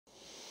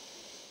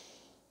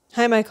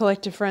Hi, my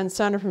collective friends,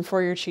 Sandra from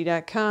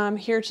ForYourChi.com,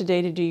 here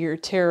today to do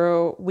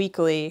your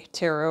weekly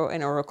tarot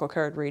and oracle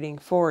card reading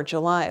for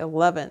July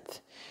 11th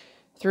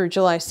through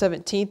July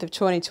 17th of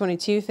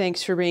 2022.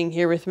 Thanks for being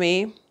here with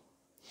me.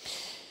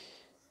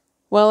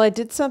 Well, I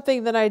did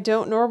something that I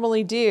don't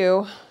normally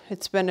do.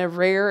 It's been a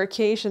rare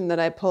occasion that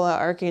I pull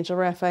out Archangel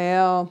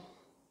Raphael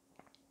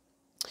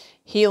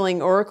Healing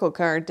Oracle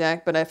card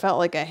deck, but I felt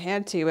like I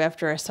had to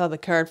after I saw the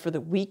card for the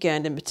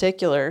weekend in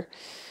particular.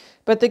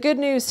 But the good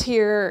news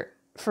here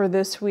for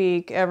this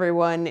week,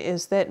 everyone,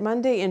 is that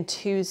Monday and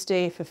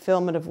Tuesday,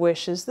 fulfillment of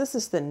wishes. This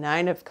is the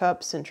Nine of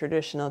Cups in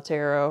traditional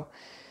tarot.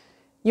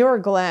 Your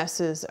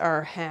glasses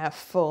are half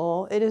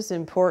full. It is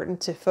important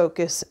to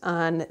focus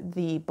on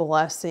the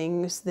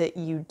blessings that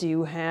you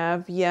do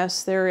have.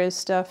 Yes, there is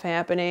stuff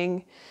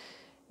happening.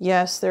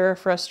 Yes, there are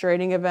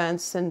frustrating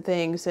events and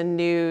things and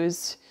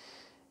news,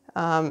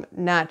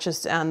 not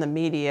just on the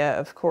media,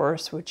 of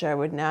course, which I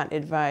would not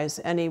advise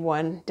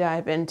anyone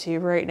dive into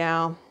right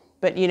now.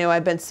 But, you know,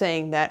 I've been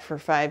saying that for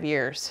 5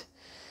 years,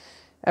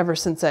 ever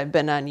since I've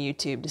been on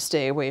YouTube, to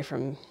stay away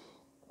from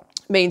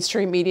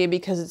mainstream media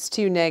because it's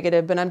too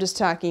negative. But I'm just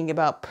talking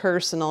about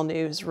personal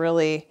news,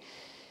 really,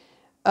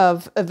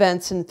 of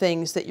events and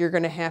things that you're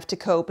going to have to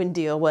cope and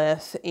deal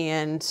with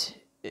and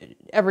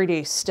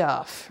everyday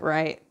stuff,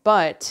 right?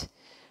 But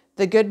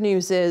the good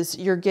news is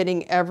you're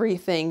getting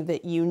everything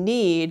that you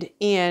need,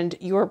 and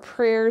your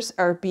prayers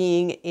are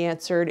being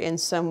answered in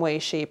some way,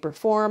 shape, or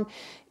form.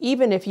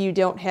 Even if you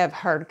don't have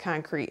hard,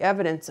 concrete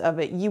evidence of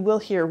it, you will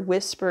hear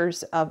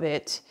whispers of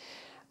it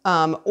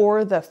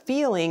or the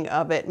feeling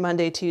of it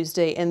Monday,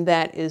 Tuesday, and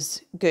that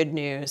is good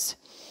news.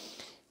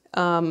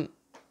 Let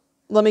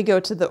me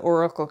go to the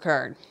Oracle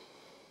card.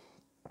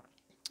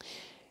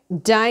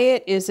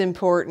 Diet is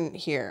important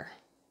here.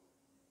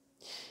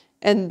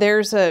 And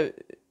there's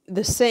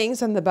the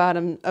sayings on the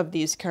bottom of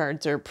these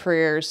cards are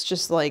prayers,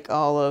 just like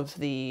all of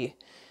the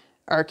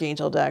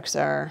Archangel decks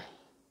are.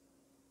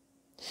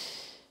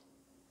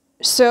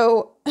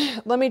 So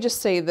let me just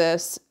say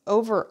this.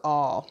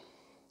 Overall,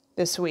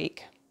 this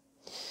week,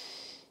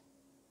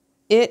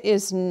 it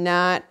is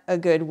not a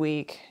good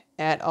week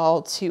at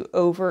all to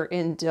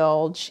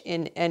overindulge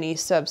in any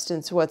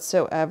substance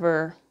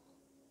whatsoever.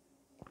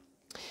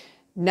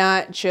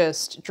 Not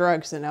just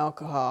drugs and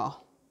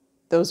alcohol.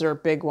 Those are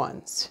big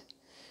ones.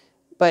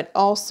 But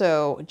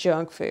also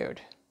junk food.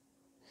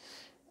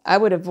 I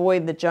would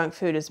avoid the junk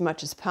food as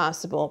much as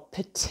possible,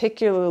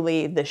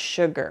 particularly the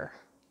sugar.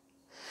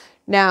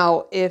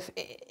 Now,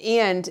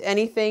 and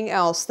anything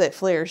else that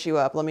flares you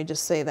up, let me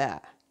just say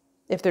that.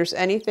 If there's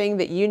anything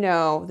that you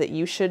know that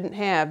you shouldn't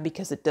have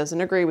because it doesn't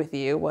agree with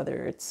you,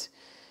 whether it's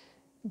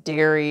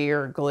dairy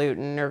or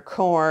gluten or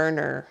corn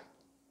or,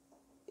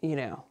 you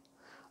know,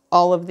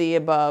 all of the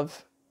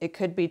above, it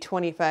could be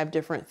 25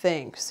 different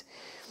things.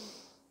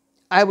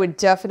 I would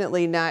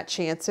definitely not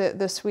chance it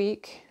this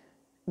week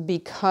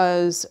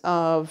because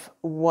of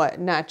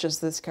not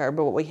just this card,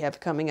 but what we have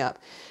coming up.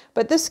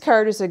 But this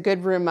card is a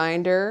good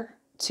reminder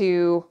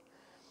to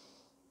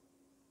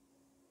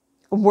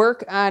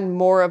work on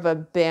more of a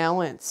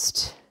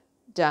balanced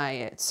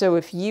diet. So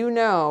if you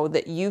know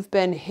that you've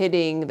been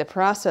hitting the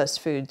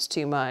processed foods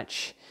too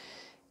much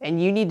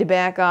and you need to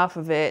back off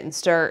of it and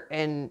start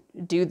and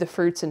do the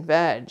fruits and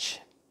veg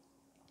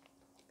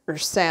or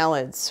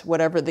salads,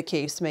 whatever the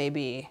case may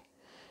be,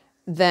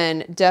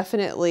 then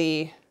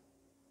definitely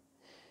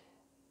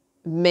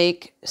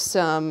make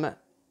some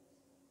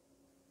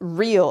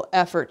real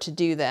effort to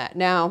do that.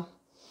 Now,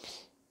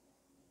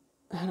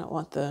 I don't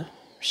want the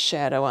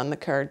shadow on the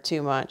card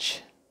too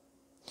much.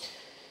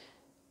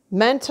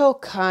 Mental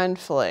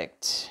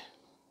conflict.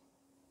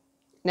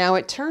 Now,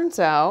 it turns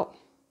out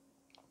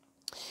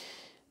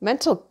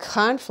mental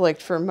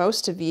conflict for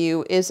most of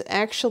you is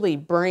actually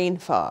brain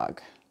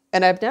fog.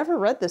 And I've never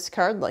read this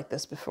card like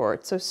this before.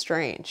 It's so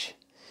strange.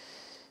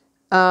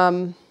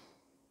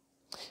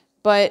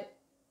 But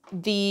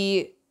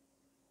the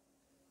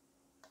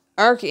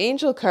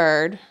Archangel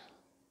card,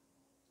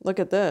 look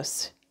at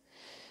this,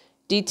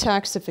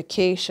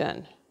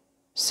 detoxification.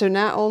 So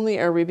not only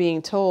are we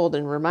being told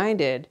and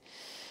reminded,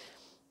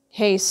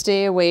 hey,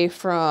 stay away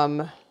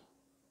from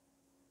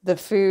the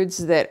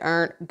foods that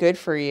aren't good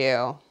for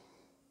you,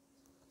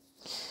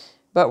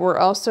 but we're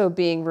also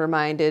being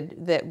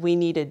reminded that we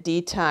need a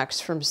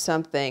detox from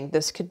something.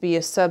 This could be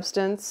a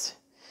substance.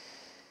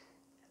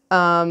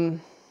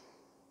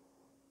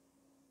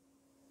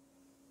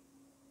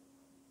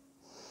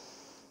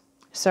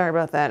 Sorry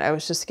about that. I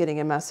was just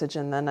getting a message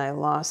and then I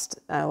lost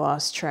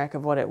track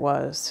of what it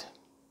was.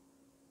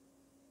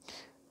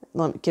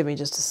 Give me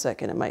just a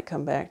second. It might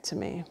come back to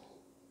me.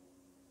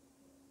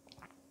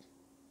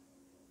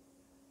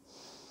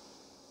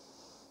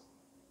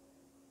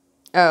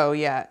 Oh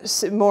yeah,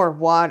 more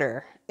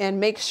water. And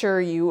make sure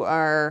you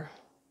are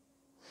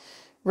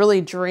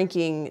really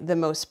drinking the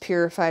most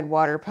purified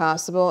water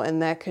possible.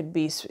 And that could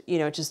be, you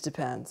know, it just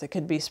depends. It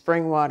could be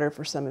spring water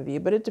for some of you,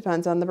 but it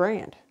depends on the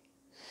brand.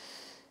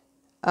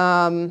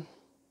 You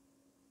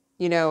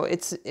know,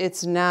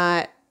 it's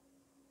not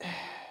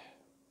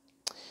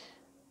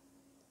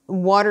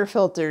water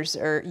filters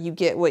are, you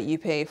get what you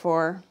pay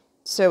for.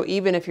 So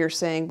even if you're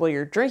saying, well,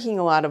 you're drinking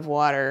a lot of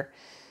water,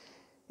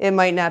 it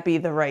might not be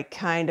the right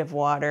kind of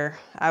water.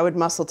 I would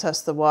muscle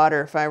test the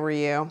water if I were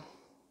you.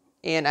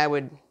 And I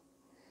would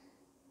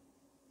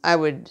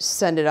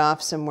send it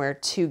off somewhere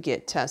to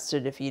get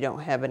tested if you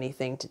don't have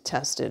anything to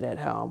test it at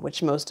home,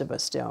 which most of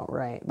us don't,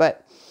 right?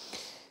 But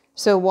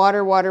so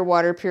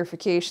water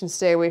purification,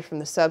 stay away from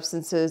the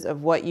substances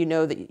of what you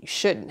know that you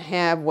shouldn't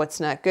have,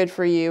 what's not good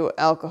for you,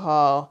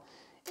 alcohol,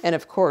 and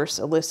of course,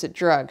 illicit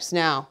drugs.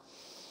 Now,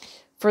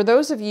 for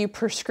those of you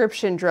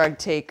prescription drug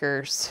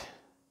takers,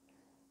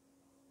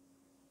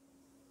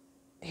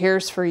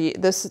 here's for you.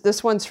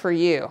 This one's for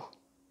you.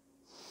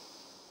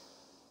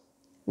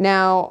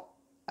 Now,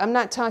 I'm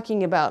not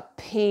talking about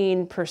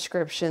pain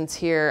prescriptions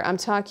here. I'm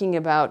talking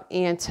about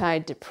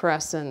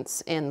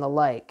antidepressants and the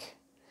like.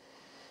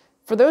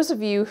 For those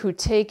of you who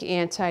take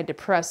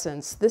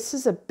antidepressants, this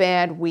is a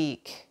bad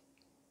week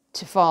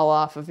to fall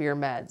off of your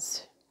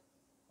meds.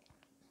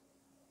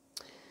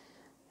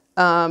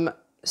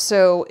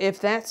 So if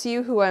that's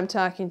you who I'm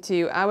talking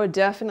to, I would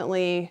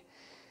definitely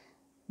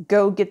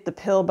go get the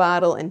pill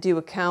bottle and do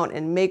a count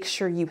and make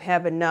sure you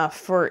have enough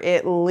for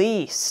at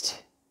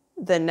least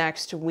the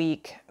next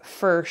week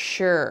for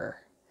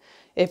sure.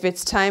 If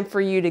it's time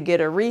for you to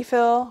get a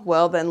refill,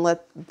 well, then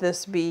let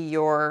this be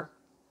your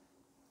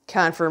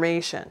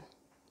confirmation.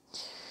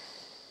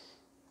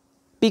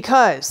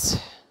 Because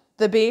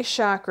the base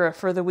chakra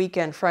for the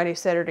weekend, Friday,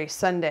 Saturday,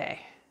 Sunday,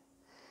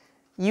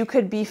 you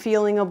could be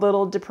feeling a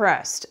little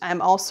depressed.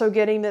 I'm also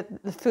getting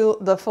that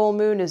the full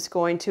moon is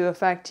going to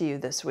affect you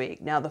this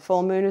week. Now, the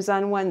full moon is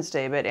on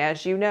Wednesday, but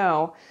as you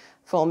know,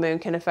 full moon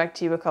can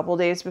affect you a couple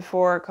days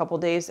before, a couple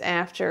days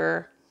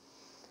after,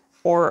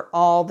 or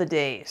all the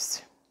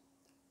days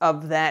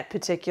of that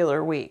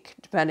particular week,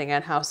 depending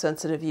on how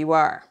sensitive you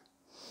are.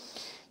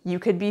 You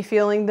could be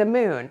feeling the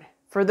moon.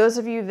 For those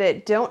of you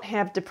that don't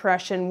have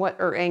depression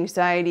or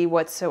anxiety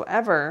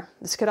whatsoever,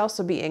 this could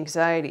also be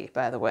anxiety,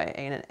 by the way,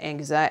 and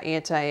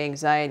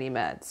anti-anxiety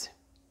meds.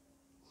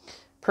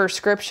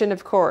 Prescription,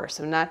 of course.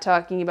 I'm not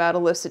talking about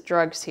illicit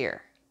drugs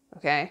here,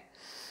 okay?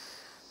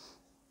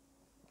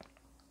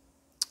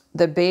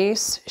 The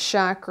base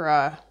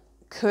chakra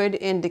could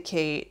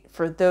indicate,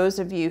 for those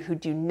of you who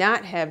do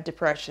not have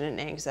depression and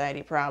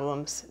anxiety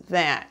problems,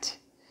 that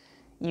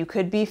you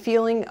could be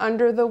feeling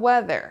under the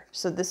weather.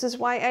 So this is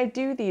why I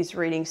do these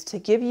readings, to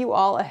give you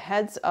all a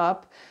heads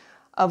up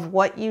of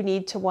what you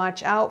need to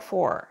watch out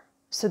for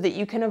so that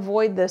you can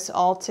avoid this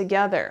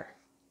altogether.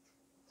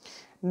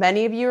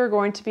 Many of you are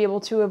going to be able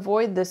to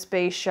avoid this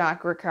base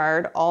chakra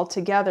card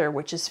altogether,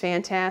 which is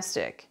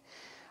fantastic.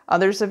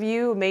 Others of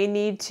you may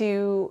need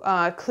to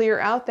clear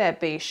out that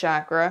base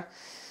chakra.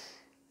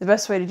 The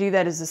best way to do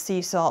that is a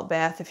sea salt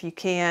bath if you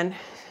can.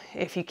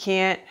 If you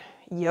can't,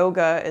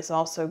 yoga is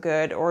also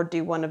good, or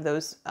do one of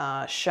those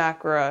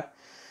chakra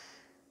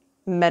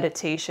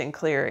meditation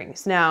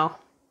clearings. Now,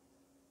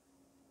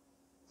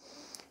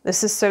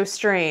 this is so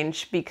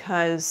strange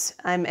because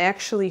I'm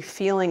actually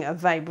feeling a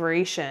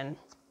vibration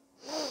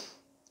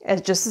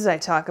just as I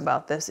talk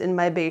about this in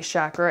my base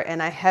chakra,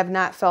 and I have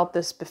not felt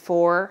this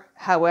before.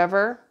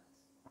 However,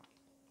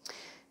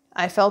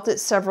 I felt it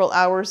several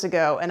hours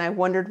ago and I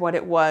wondered what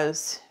it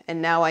was,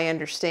 and now I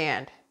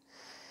understand.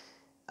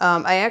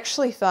 I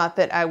actually thought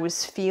that I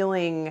was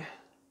feeling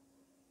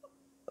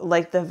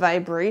like the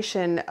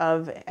vibration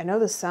of, I know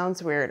this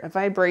sounds weird, a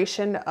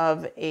vibration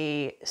of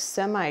a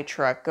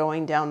semi-truck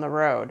going down the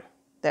road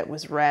that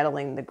was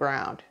rattling the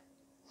ground.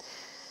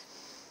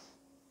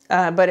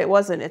 But it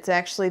wasn't. It's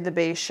actually the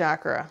base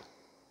chakra.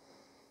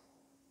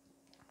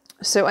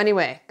 So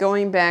anyway,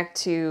 going back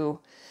to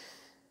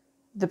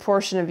the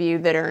portion of you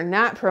that are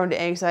not prone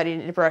to anxiety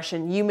and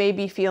depression, you may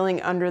be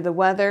feeling under the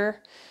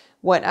weather.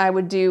 What I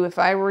would do if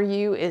I were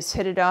you is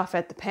hit it off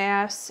at the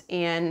pass,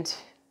 and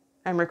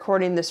I'm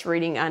recording this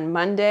reading on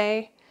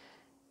Monday.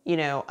 You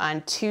know,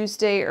 on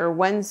Tuesday or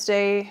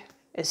Wednesday,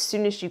 as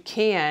soon as you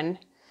can,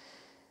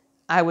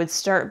 I would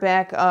start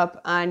back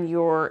up on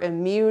your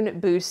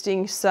immune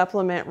boosting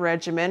supplement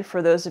regimen.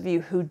 For those of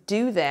you who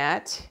do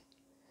that,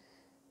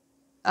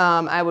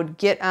 I would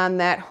get on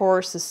that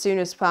horse as soon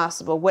as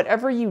possible.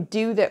 Whatever you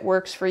do that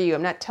works for you.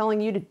 I'm not telling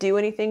you to do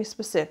anything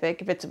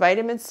specific. If it's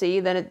vitamin C,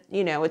 then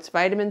it's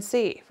vitamin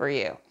C for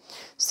you.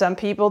 Some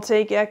people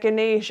take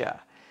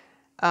echinacea.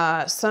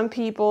 Some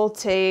people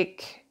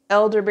take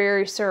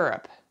elderberry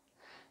syrup.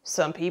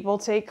 Some people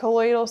take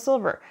colloidal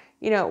silver.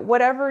 You know,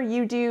 whatever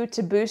you do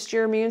to boost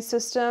your immune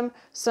system.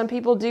 Some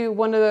people do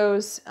one of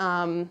those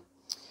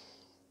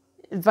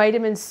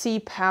vitamin C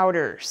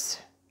powders.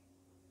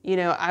 You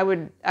know, I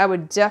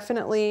would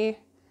definitely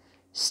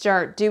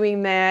start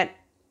doing that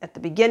at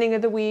the beginning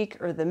of the week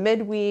or the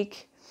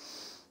midweek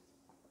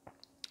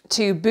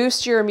to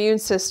boost your immune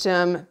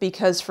system,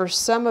 because for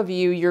some of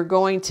you, you're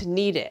going to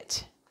need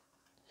it.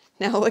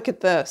 Now look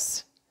at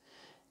this.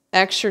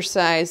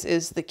 Exercise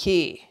is the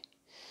key.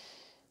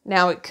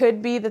 Now, it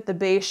could be that the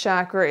base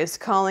chakra is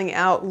calling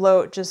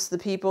out just the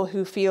people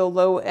who feel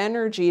low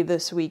energy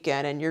this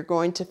weekend, and you're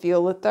going to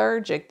feel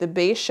lethargic. The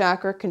base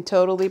chakra can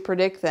totally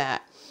predict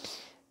that.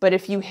 But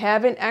if you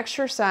haven't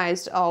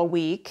exercised all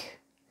week,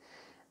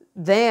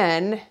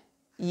 then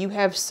you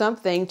have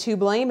something to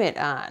blame it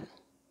on.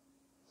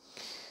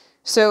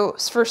 So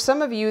for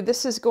some of you,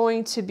 this is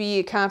going to be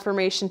a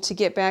confirmation to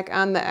get back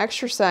on the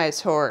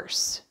exercise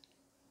horse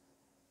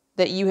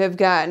that you have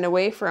gotten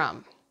away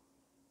from.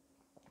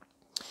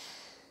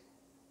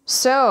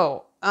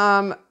 So,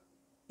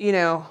 you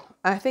know,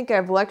 I think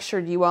I've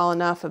lectured you all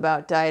enough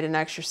about diet and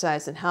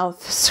exercise and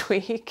health this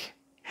week.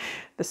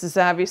 This is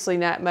obviously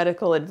not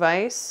medical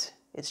advice.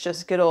 It's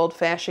just good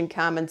old-fashioned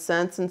common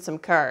sense and some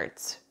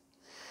cards.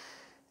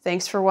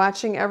 Thanks for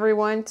watching,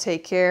 everyone.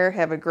 Take care.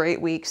 Have a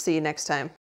great week. See you next time.